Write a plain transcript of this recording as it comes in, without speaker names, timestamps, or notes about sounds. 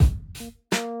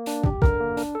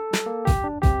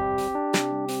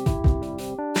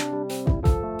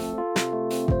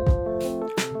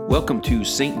Welcome to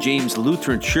St. James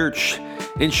Lutheran Church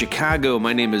in Chicago.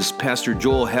 My name is Pastor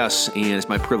Joel Hess, and it's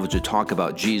my privilege to talk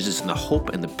about Jesus and the hope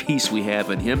and the peace we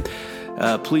have in Him.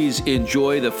 Please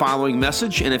enjoy the following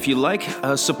message, and if you like,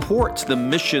 support the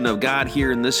mission of God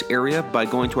here in this area by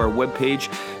going to our webpage,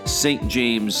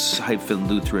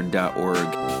 stjames-lutheran.org.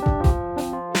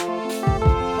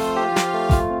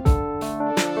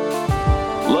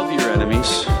 Love your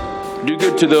enemies. Do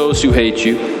good to those who hate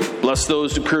you. Bless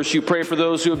those who curse you. Pray for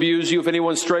those who abuse you. If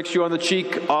anyone strikes you on the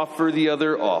cheek, offer the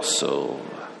other also.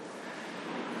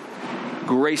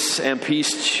 Grace and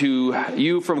peace to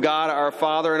you from God, our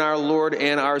Father and our Lord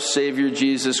and our Savior,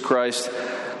 Jesus Christ.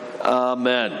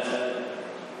 Amen.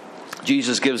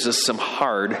 Jesus gives us some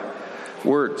hard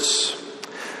words.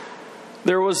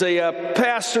 There was a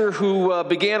pastor who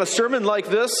began a sermon like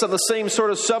this on the same sort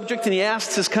of subject, and he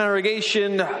asked his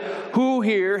congregation, who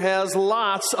here has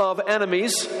lots of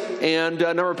enemies? And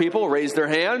a number of people raised their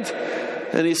hand.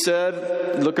 And he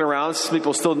said, looking around, some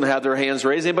people still didn't have their hands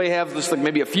raised. Anybody have just like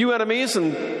maybe a few enemies?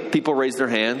 And people raised their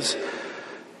hands.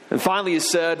 And finally he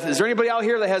said, is there anybody out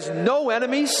here that has no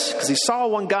enemies? Because he saw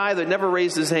one guy that never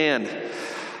raised his hand.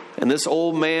 And this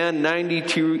old man,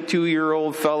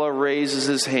 92-year-old fella, raises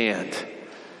his hand.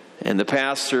 And the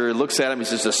pastor looks at him, he's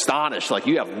just astonished, like,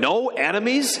 you have no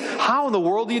enemies? How in the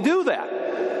world do you do that?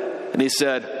 And he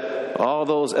said, all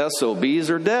those SOBs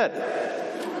are dead.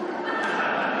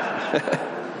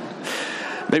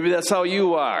 Maybe that's how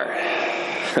you are.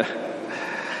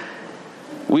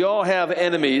 We all have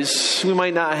enemies. We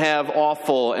might not have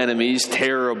awful enemies,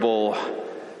 terrible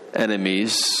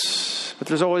enemies, but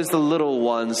there's always the little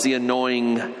ones. The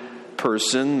annoying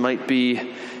person might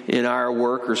be in our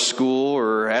work or school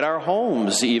or at our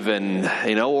homes even,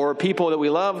 or people that we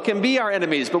love can be our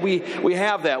enemies. But we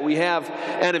have that. We have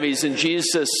enemies. And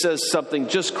Jesus says something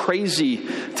just crazy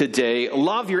today.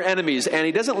 Love your enemies. And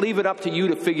He doesn't leave it up to you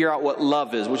to figure out what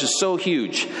love is, which is so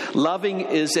huge. Loving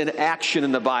is an action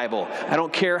in the Bible. I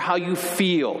don't care how you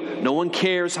feel. No one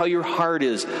cares how your heart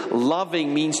is.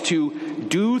 Loving means to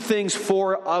do things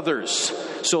for others.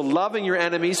 So loving your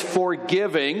enemies,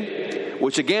 forgiving,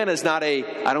 which again is not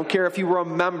I don't care if you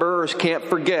remember or can't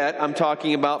forget. I'm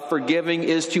talking about forgiving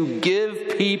is to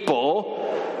give people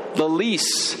the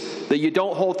lease, that you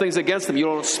don't hold things against them. You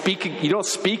don't speak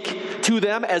to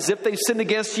them as if they've sinned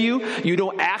against you. You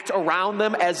don't act around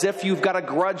them as if you've got a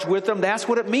grudge with them. That's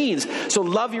what it means. So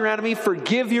love your enemy,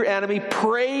 forgive your enemy,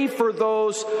 pray for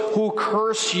those who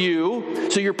curse you.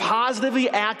 So you're positively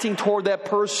acting toward that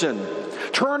person.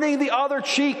 Turning the other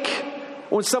cheek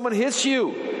when someone hits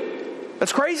you.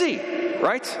 That's crazy,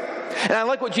 right? And I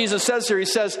like what Jesus says here. He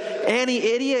says, any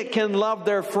idiot can love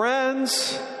their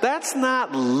friends. That's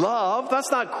not love. That's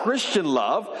not Christian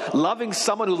love. Loving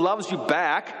someone who loves you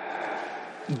back.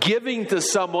 Giving to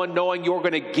someone knowing you're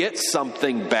going to get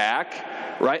something back.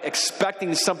 Right?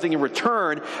 Expecting something in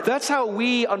return. That's how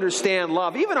we understand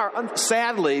love. Even our,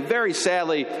 very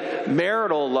sadly,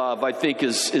 marital love, I think,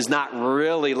 is not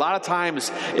really. A lot of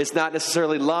times, it's not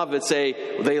necessarily love. It's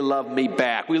they love me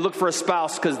back. We look for a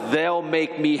spouse because they'll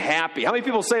make me happy. How many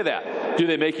people say that? Do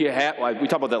they make you happy? Well, we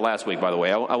talked about that last week, by the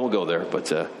way. I won't go there.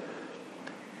 But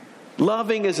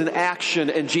loving is an action.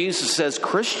 And Jesus says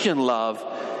Christian love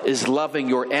is loving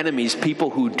your enemies, people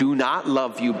who do not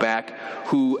love you back,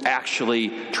 who actually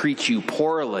treat you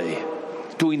poorly.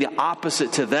 Doing the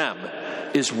opposite to them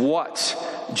is what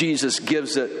Jesus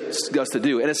gives us to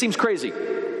do. And it seems crazy.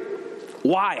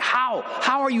 Why? How?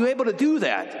 How are you able to do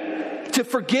that? To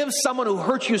forgive someone who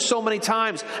hurt you so many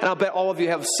times. And I'll bet all of you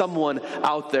have someone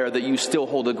out there that you still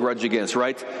hold a grudge against,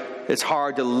 right? It's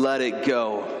hard to let it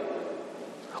go.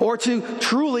 Or to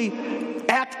truly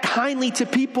act kindly to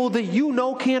people that you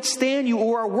know can't stand you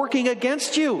or are working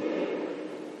against you.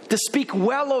 To speak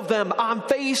well of them on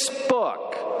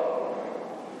Facebook,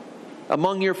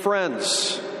 among your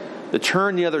friends. To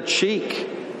turn the other cheek.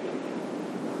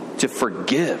 To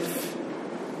forgive.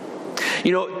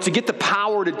 To get the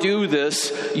power to do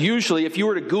this, usually if you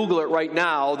were to Google it right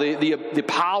now, the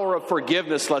power of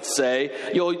forgiveness, let's say,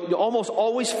 you'll almost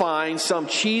always find some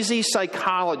cheesy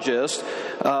psychologist,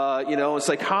 in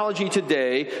Psychology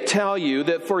Today, tell you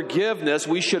that forgiveness,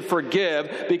 we should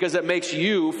forgive because it makes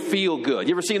you feel good.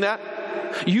 You ever seen that?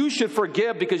 You should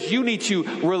forgive because you need to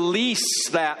release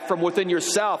that from within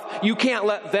yourself. You can't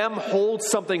let them hold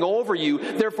something over you.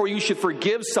 Therefore, you should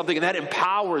forgive something, and that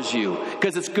empowers you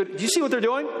because it's good. Do you see what they're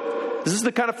doing? Is this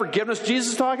the kind of forgiveness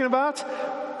Jesus is talking about?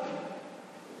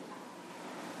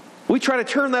 We try to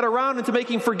turn that around into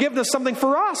making forgiveness something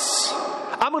for us.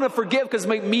 I'm going to forgive because it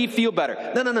makes me feel better.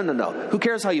 No. Who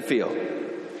cares how you feel?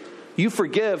 You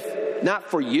forgive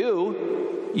not for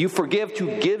you. You forgive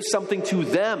to give something to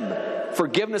them.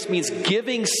 Forgiveness means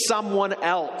giving someone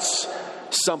else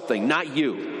something, not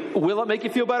you. Will it make you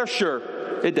feel better? Sure,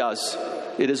 it does.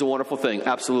 It is a wonderful thing,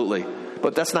 absolutely.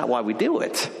 But that's not why we do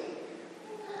it.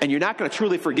 And you're not going to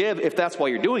truly forgive if that's why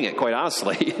you're doing it, quite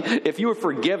honestly. If you are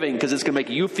forgiving because it's going to make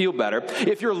you feel better,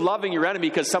 if you're loving your enemy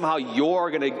because somehow you're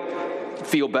going to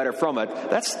feel better from it,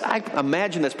 I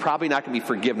imagine that's probably not going to be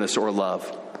forgiveness or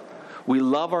love. We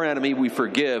love our enemy, we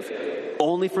forgive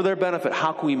only for their benefit.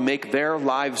 How can we make their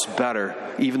lives better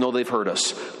even though they've hurt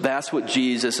us? That's what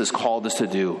Jesus has called us to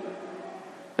do.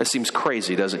 That seems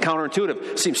crazy, doesn't it?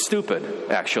 Counterintuitive. Seems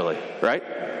stupid, actually, right?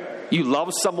 You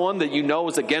love someone that you know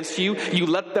is against you. You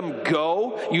let them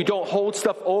go. You don't hold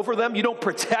stuff over them. You don't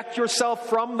protect yourself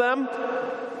from them.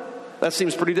 That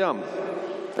seems pretty dumb.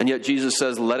 And yet Jesus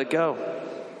says, let it go.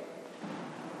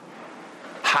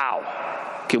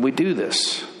 How can we do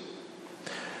this?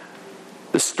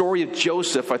 The story of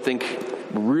Joseph, I think,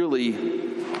 really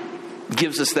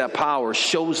gives us that power,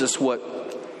 shows us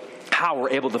how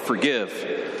we're able to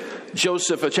forgive.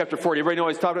 Joseph, chapter 40. Everybody know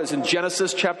what he's talking about? It's in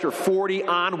Genesis chapter 40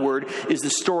 onward is the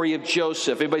story of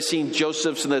Joseph. Everybody seen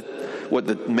Joseph's in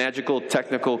the magical,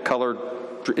 technical color,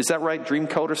 is that right?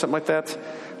 Dreamcoat or something like that?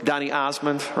 Donny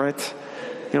Osmond, right?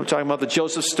 You know what I'm talking about? The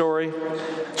Joseph story.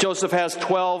 Joseph has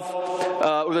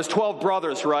 12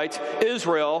 brothers, right?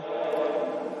 Israel.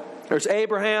 There's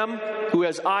Abraham, who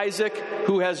has Isaac,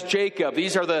 who has Jacob.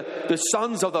 These are the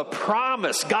sons of the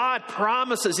promise. God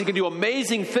promises he can do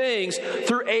amazing things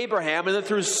through Abraham, and then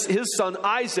through his son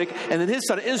Isaac, and then his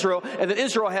son Israel. And then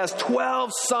Israel has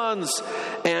 12 sons,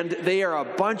 and they are a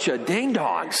bunch of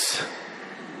ding-dongs.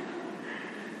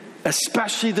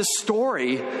 Especially the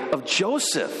story of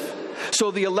Joseph.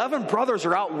 So the 11 brothers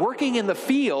are out working in the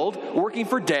field, working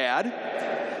for Dad.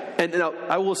 And now,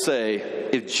 I will say,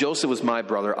 if Joseph was my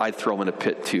brother, I'd throw him in a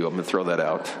pit too. I'm going to throw that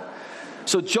out.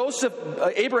 So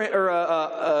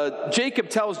Jacob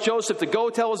tells Joseph to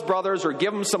go tell his brothers or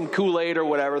give them some Kool-Aid or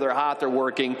whatever. They're hot, they're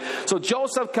working. So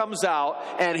Joseph comes out,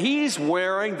 and he's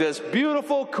wearing this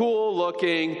beautiful,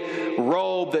 cool-looking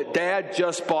robe that Dad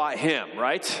just bought him,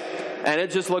 right? And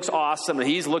it just looks awesome, and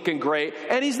he's looking great.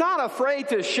 And he's not afraid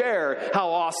to share how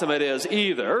awesome it is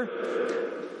either.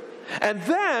 And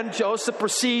then Joseph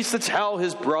proceeds to tell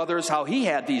his brothers how he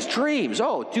had these dreams.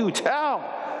 Oh, do tell.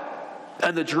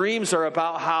 And the dreams are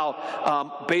about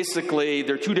how basically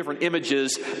they're two different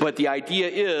images, but the idea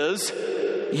is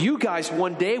you guys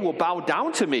one day will bow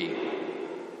down to me.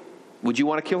 Would you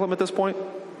want to kill him at this point?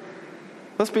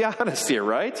 Let's be honest here,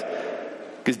 right?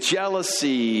 Because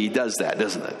jealousy does that,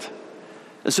 doesn't it?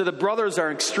 And so the brothers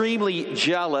are extremely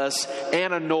jealous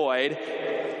and annoyed.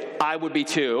 I would be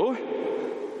too.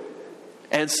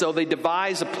 And so they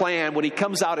devise a plan. When he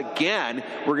comes out again,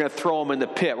 we're going to throw him in the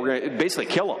pit. We're going to basically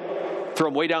kill him. Throw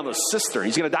him way down the cistern.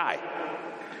 He's going to die.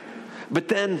 But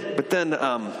then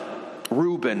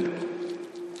Reuben,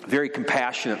 very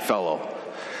compassionate fellow,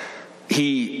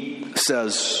 he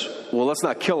says, well, let's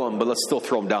not kill him, but let's still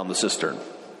throw him down the cistern.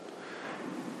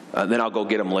 Then I'll go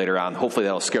get him later on. Hopefully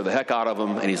that'll scare the heck out of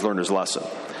him, and he's learned his lesson.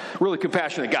 Really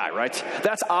compassionate guy, right?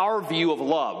 That's our view of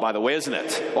love, by the way, isn't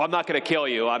it? Well, I'm not going to kill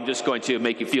you. I'm just going to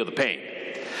make you feel the pain.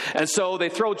 And so they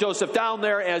throw Joseph down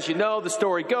there. As you know, the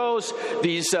story goes,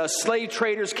 these slave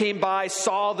traders came by,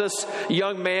 saw this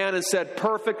young man and said,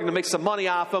 perfect, I'm going to make some money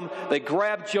off him. They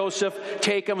grab Joseph,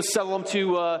 take him, sell him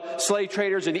to slave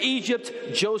traders in Egypt.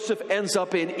 Joseph ends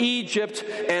up in Egypt,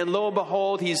 and lo and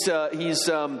behold, he's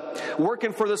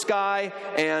working for this guy,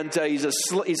 and he's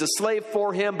a slave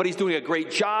for him, but he's doing a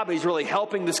great job. He's really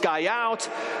helping this guy out.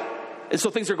 And so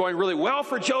things are going really well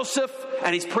for Joseph,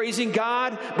 and he's praising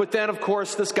God. But then, of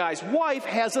course, this guy's wife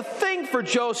has a thing for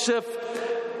Joseph.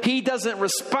 He doesn't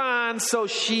respond, so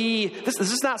this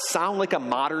does not sound like a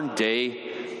modern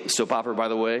day soap opera, by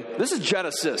the way. This is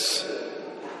Genesis.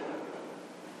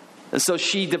 And so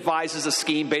she devises a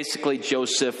scheme. Basically,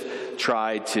 Joseph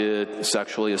tried to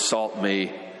sexually assault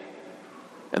me,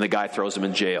 and the guy throws him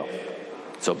in jail.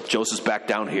 So Joseph's back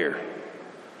down here.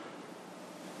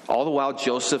 All the while,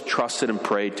 Joseph trusted and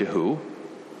prayed to who?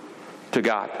 To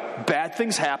God. Bad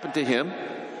things happened to him,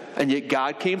 and yet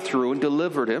God came through and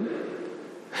delivered him.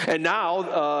 And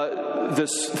now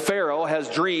this Pharaoh has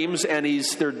dreams, and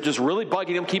they're just really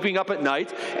bugging him, keeping up at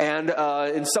night. And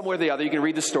in some way or the other, you can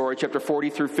read the story, chapter 40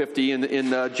 through 50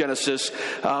 in Genesis.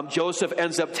 Joseph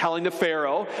ends up telling the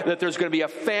Pharaoh that there's going to be a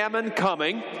famine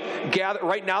coming.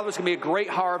 Right now, there's going to be a great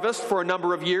harvest for a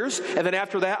number of years, and then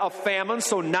after that, a famine.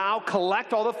 So now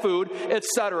collect all the food,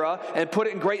 etc., and put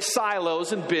it in great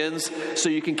silos and bins so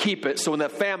you can keep it. So when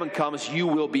that famine comes, you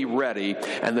will be ready.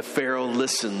 And the Pharaoh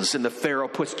listens, and the Pharaoh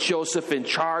puts puts Joseph in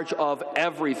charge of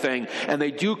everything. And they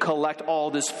do collect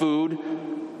all this food.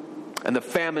 And the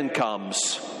famine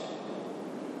comes.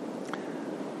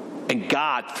 And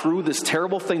God, through this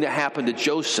terrible thing that happened to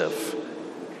Joseph,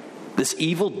 this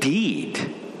evil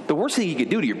deed, the worst thing you could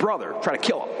do to your brother, try to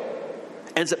kill him,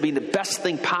 ends up being the best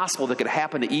thing possible that could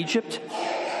happen to Egypt.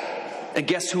 And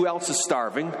guess who else is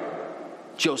starving?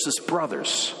 Joseph's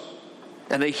brothers.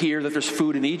 And they hear that there's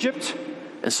food in Egypt,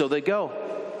 and so they go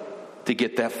to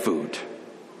get that food.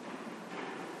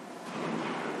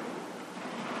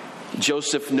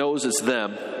 Joseph knows it's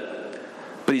them,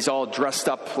 but he's all dressed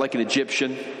up like an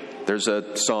Egyptian. There's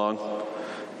a song,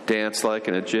 Dance Like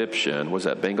an Egyptian. Was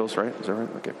that Bengals, right? Is that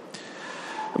right? Okay.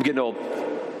 I'm getting old.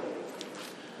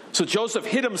 So Joseph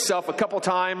hid himself a couple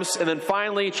times, and then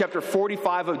finally, chapter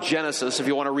 45 of Genesis, if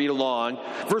you want to read along,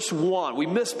 verse 1. We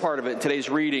missed part of it in today's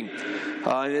reading,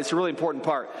 and it's a really important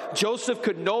part. Joseph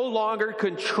could no longer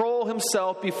control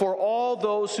himself before all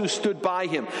those who stood by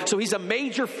him. So he's a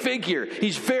major figure.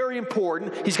 He's very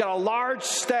important. He's got a large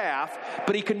staff,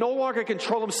 but he can no longer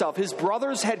control himself. His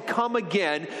brothers had come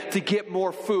again to get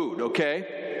more food,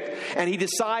 okay? And he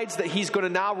decides that he's going to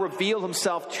now reveal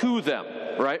himself to them,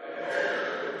 right?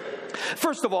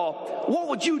 First of all, what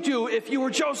would you do if you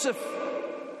were Joseph?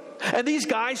 And these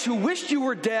guys who wished you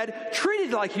were dead,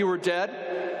 treated like you were dead,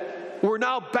 were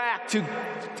now back to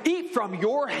eat from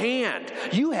your hand.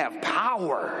 You have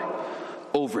power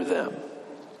over them.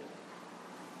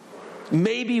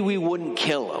 Maybe we wouldn't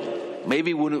kill them.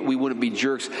 Maybe we wouldn't be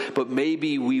jerks, but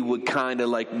maybe we would kind of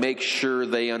like make sure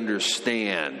they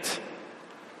understand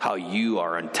how you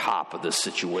are on top of the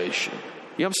situation.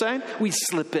 You know what I'm saying? We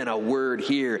slip in a word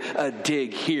here, a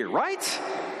dig here, right?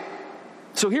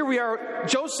 So here we are.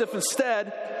 Joseph,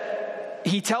 instead,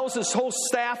 he tells his whole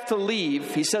staff to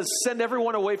leave. He says, send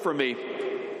everyone away from me.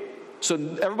 So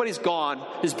everybody's gone.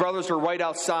 His brothers are right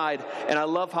outside. And I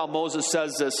love how Moses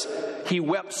says this. He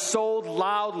wept so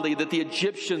loudly that the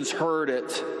Egyptians heard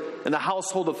it, and the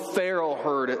household of Pharaoh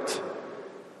heard it.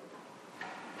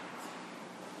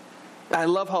 I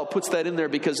love how it puts that in there,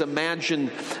 because imagine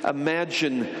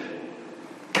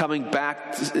coming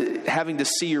back, having to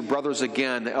see your brothers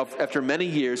again after many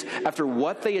years, after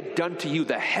what they had done to you,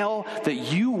 the hell that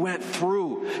you went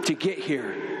through to get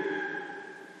here.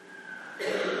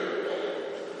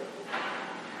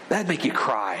 That'd make you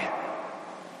cry.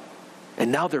 And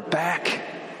now they're back.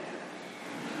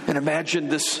 And imagine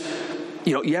this.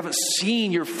 You haven't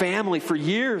seen your family for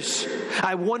years.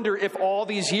 I wonder if all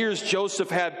these years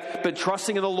Joseph had been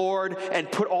trusting in the Lord and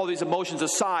put all these emotions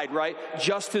aside, right?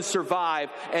 Just to survive.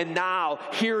 And now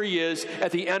here he is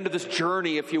at the end of this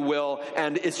journey, if you will,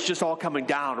 and it's just all coming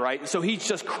down, right? So he's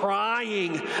just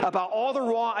crying about all the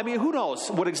wrong. I mean, who knows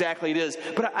what exactly it is,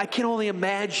 but I can only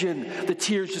imagine the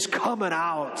tears just coming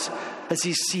out as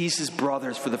he sees his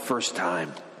brothers for the first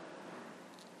time.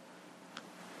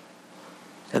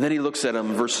 And then he looks at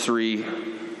him, verse 3.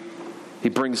 He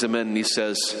brings him in and he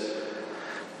says,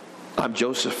 I'm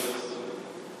Joseph.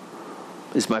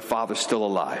 Is my father still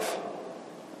alive?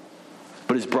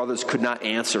 But his brothers could not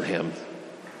answer him.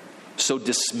 So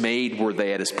dismayed were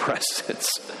they at his presence.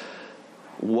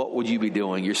 What would you be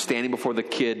doing? You're standing before the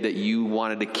kid that you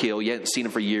wanted to kill. You hadn't seen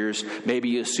him for years. Maybe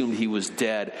you assumed he was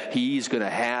dead. He's going to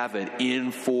have it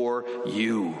in for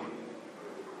you.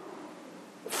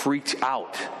 Freaked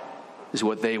out is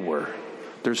what they were.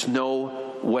 There's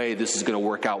no way this is going to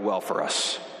work out well for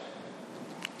us.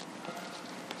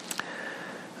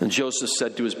 And Joseph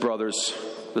said to his brothers,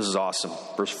 this is awesome,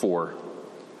 verse 4,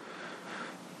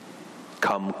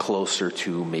 come closer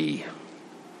to me.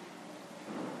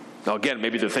 Now again,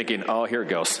 maybe they're thinking, oh, here it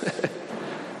goes.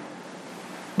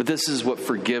 But this is what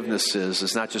forgiveness is.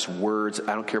 It's not just words.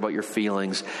 I don't care about your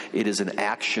feelings. It is an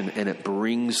action, and it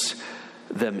brings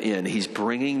them in. He's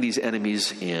bringing these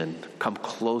enemies in. Come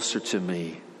closer to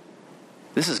me.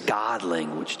 This is God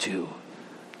language too,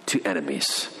 to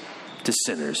enemies, to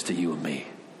sinners, to you and me.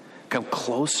 Come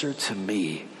closer to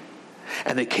me.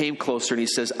 And they came closer, and he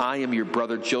says, I am your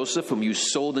brother Joseph, whom you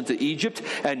sold into Egypt,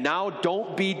 and now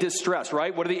don't be distressed,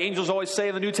 right? What do the angels always say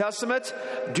in the New Testament?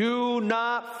 Do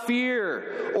not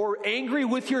fear, or angry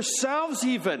with yourselves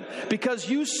even, because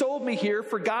you sold me here,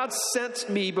 for God sent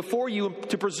me before you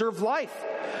to preserve life.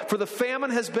 For the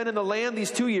famine has been in the land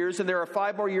these 2 years, and there are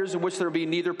 5 more years in which there will be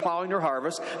neither plowing nor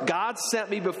harvest. God sent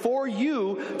me before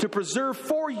you to preserve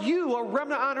for you a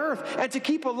remnant on earth, and to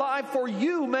keep alive for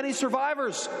you many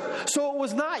survivors. So it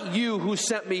was not you who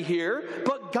sent me here,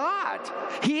 but God.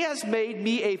 He has made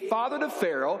me a father to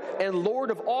Pharaoh and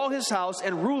lord of all his house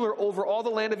and ruler over all the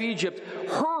land of Egypt.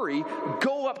 Hurry,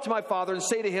 go up to my father and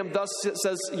say to him, thus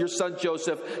says your son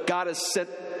Joseph, God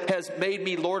has made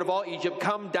me lord of all Egypt.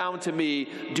 Come down to me,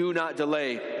 do not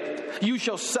delay. You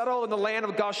shall settle in the land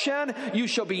of Goshen. You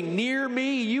shall be near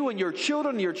me, you and your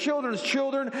children, and your children's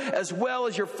children, as well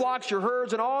as your flocks, your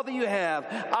herds, and all that you have.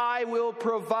 I will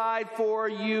provide for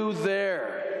you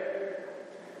there.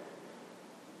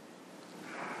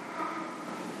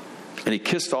 And he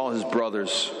kissed all his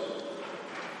brothers.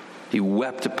 He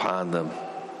wept upon them.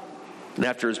 And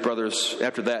after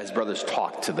that, his brothers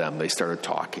talked to them. They started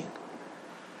talking.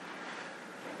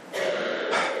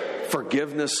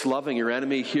 Forgiveness, loving your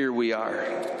enemy, here we are.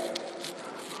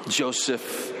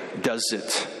 Joseph does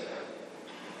it.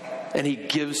 And he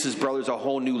gives his brothers a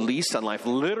whole new lease on life.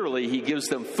 Literally, he gives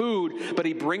them food, but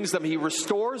he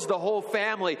restores the whole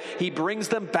family. He brings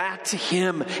them back to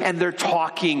him, and they're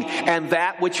talking. And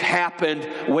that which happened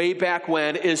way back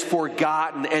when is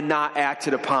forgotten and not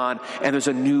acted upon. And there's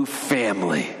a new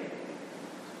family.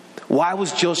 Why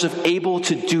was Joseph able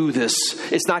to do this?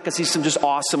 It's not because he's some just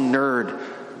awesome nerd.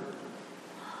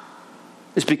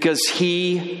 It's because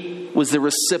he was the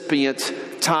recipient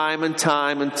time and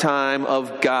time and time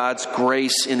of God's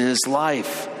grace in his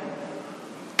life.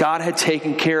 God had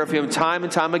taken care of him time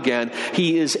and time again.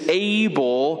 He is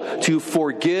able to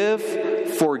forgive,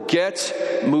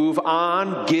 forget, move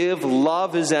on, give,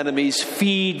 love his enemies,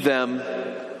 feed them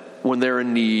when they're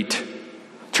in need.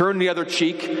 Turn the other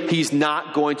cheek. He's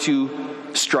not going to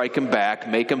strike him back,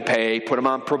 make him pay, put him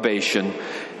on probation.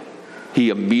 He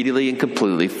immediately and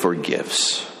completely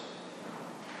forgives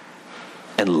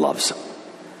and loves them.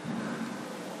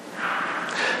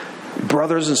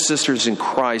 Brothers and sisters in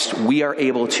Christ, we are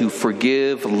able to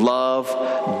forgive,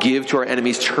 love, give to our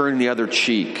enemies, turn the other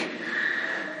cheek,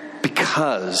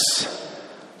 because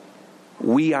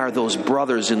we are those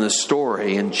brothers in the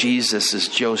story, and Jesus is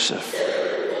Joseph.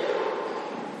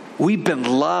 We've been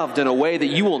loved in a way that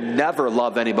you will never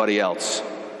love anybody else.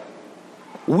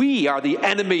 We are the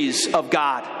enemies of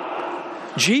God.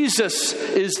 Jesus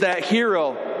is that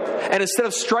hero. And instead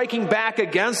of striking back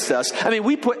against us,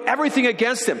 we put everything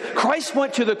against him. Christ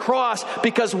went to the cross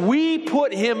because we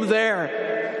put him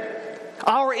there.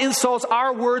 Our insults,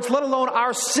 our words, let alone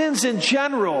our sins in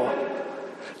general,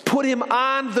 put him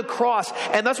on the cross.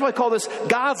 And that's why I call this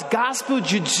God's gospel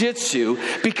jiu-jitsu,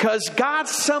 because God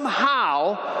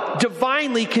somehow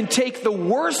divinely can take the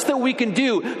worst that we can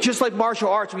do, just like martial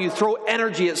arts. When you throw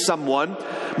energy at someone,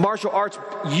 martial arts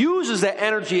uses that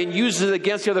energy and uses it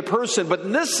against the other person. But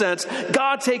in this sense,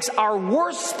 God takes our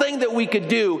worst thing that we could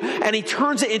do and he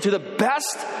turns it into the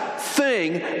best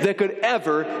thing that could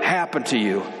ever happen to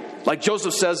you. Like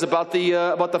Joseph says about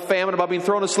the famine, about being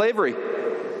thrown into slavery.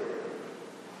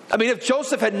 If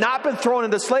Joseph had not been thrown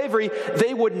into slavery,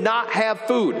 they would not have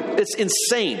food. It's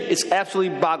insane. It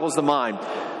absolutely boggles the mind.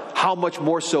 How much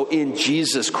more so in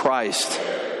Jesus Christ?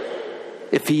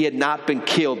 If he had not been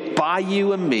killed by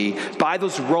you and me, by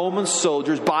those Roman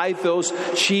soldiers, by those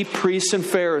chief priests and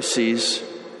Pharisees,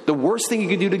 the worst thing you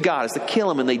could do to God is to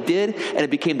kill him. And they did, and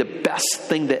it became the best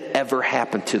thing that ever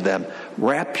happened to them.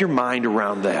 Wrap your mind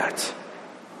around that.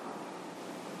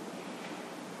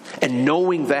 And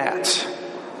knowing that,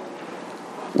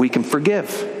 we can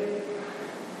forgive.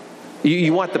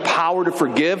 You want the power to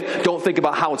forgive? Don't think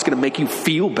about how it's going to make you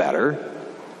feel better.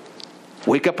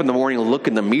 Wake up in the morning and look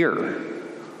in the mirror.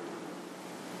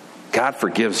 God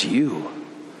forgives you.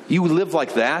 You live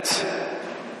like that.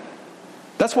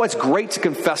 That's why it's great to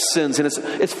confess sins, and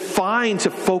it's fine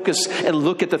to focus and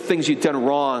look at the things you've done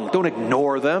wrong. Don't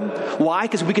ignore them. Why?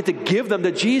 Because we get to give them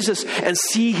to Jesus and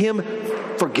see him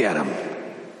forget them,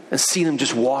 and see them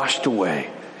just washed away.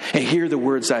 And hear the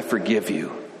words, I forgive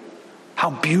you.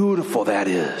 How beautiful that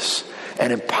is,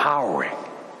 and empowering.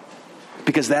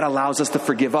 Because that allows us to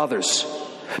forgive others.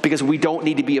 Because we don't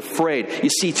need to be afraid.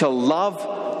 You see, to love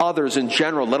others in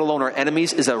general, let alone our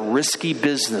enemies, is a risky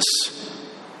business.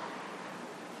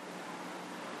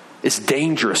 It's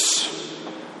dangerous.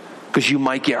 Because you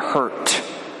might get hurt.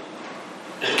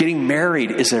 Getting married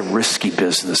is a risky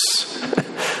business.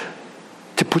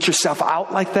 To put yourself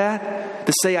out like that,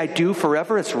 to say I do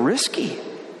forever, it's risky.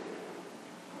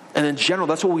 And in general,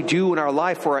 that's what we do in our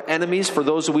life for our enemies, for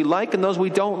those that we like and those we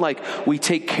don't like. We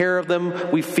take care of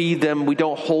them, we feed them, we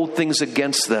don't hold things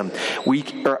against them. We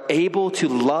are able to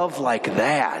love like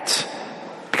that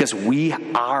because we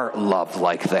are loved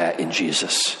like that in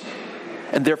Jesus.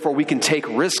 And therefore we can take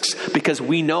risks because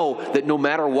we know that no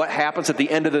matter what happens at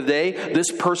the end of the day, this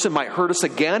person might hurt us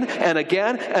again and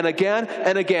again and again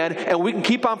and again. And we can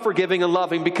keep on forgiving and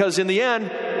loving because in the end,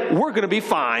 we're going to be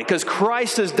fine because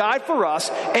Christ has died for us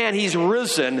and he's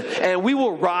risen and we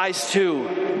will rise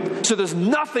too. So there's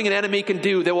nothing an enemy can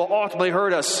do that will ultimately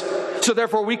hurt us. So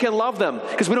therefore we can love them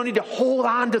because we don't need to hold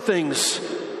on to things.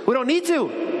 We don't need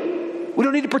to. We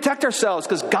don't need to protect ourselves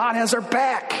because God has our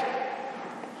back.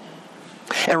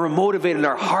 And we're motivated in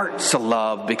our hearts to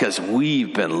love because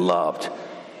we've been loved.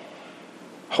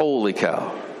 Holy cow.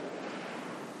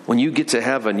 When you get to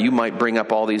heaven, you might bring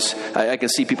up all these, I can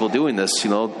see people doing this,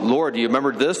 Lord, do you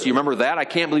remember this? Do you remember that? I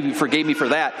can't believe you forgave me for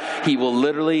that. He will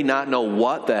literally not know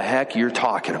what the heck you're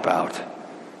talking about.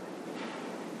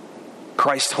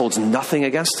 Christ holds nothing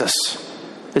against us.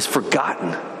 It's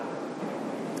forgotten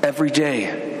every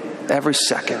day, every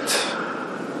second.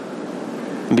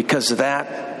 And because of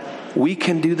that, we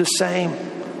can do the same.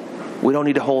 We don't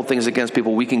need to hold things against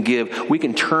people. We can give. We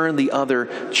can turn the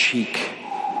other cheek.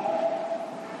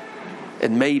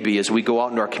 And maybe as we go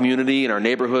out into our community and our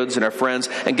neighborhoods and our friends,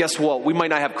 and guess what? We might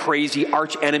not have crazy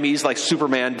arch enemies like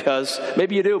Superman does.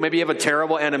 Maybe you do. Maybe you have a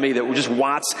terrible enemy that just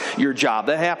wants your job.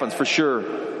 That happens for sure.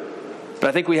 But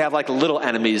I think we have like little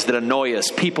enemies that annoy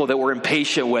us, people that we're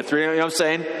impatient with. You know what I'm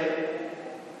saying?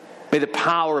 May the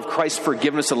power of Christ's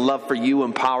forgiveness and love for you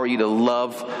empower you to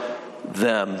love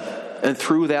them. And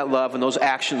through that love and those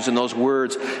actions and those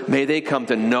words, may they come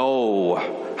to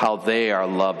know how they are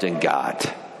loved in God,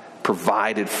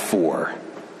 provided for,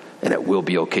 and it will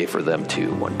be okay for them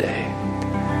too one day.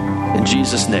 In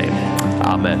Jesus' name,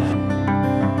 amen.